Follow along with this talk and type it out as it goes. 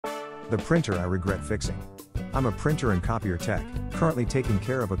The printer I regret fixing. I'm a printer and copier tech, currently taking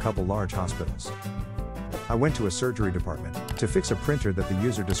care of a couple large hospitals. I went to a surgery department to fix a printer that the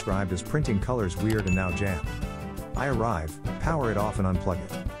user described as printing colors weird and now jammed. I arrive, power it off and unplug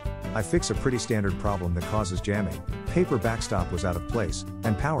it. I fix a pretty standard problem that causes jamming, paper backstop was out of place,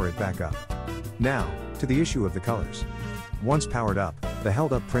 and power it back up. Now, to the issue of the colors. Once powered up, the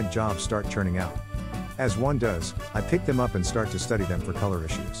held up print jobs start churning out. As one does, I pick them up and start to study them for color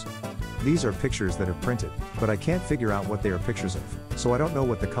issues. These are pictures that have printed, but I can't figure out what they are pictures of, so I don't know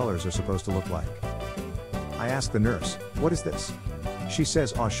what the colors are supposed to look like. I ask the nurse, "What is this?" She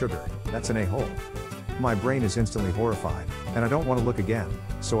says, "Aw sugar, that's an a-hole." My brain is instantly horrified, and I don't want to look again,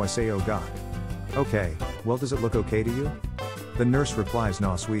 so I say, "Oh God." "Okay, well does it look okay to you?" The nurse replies,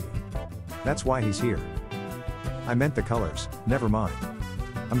 "Nah sweetie. That's why he's here." I meant the colors, never mind.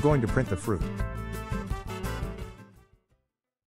 I'm going to print the fruit.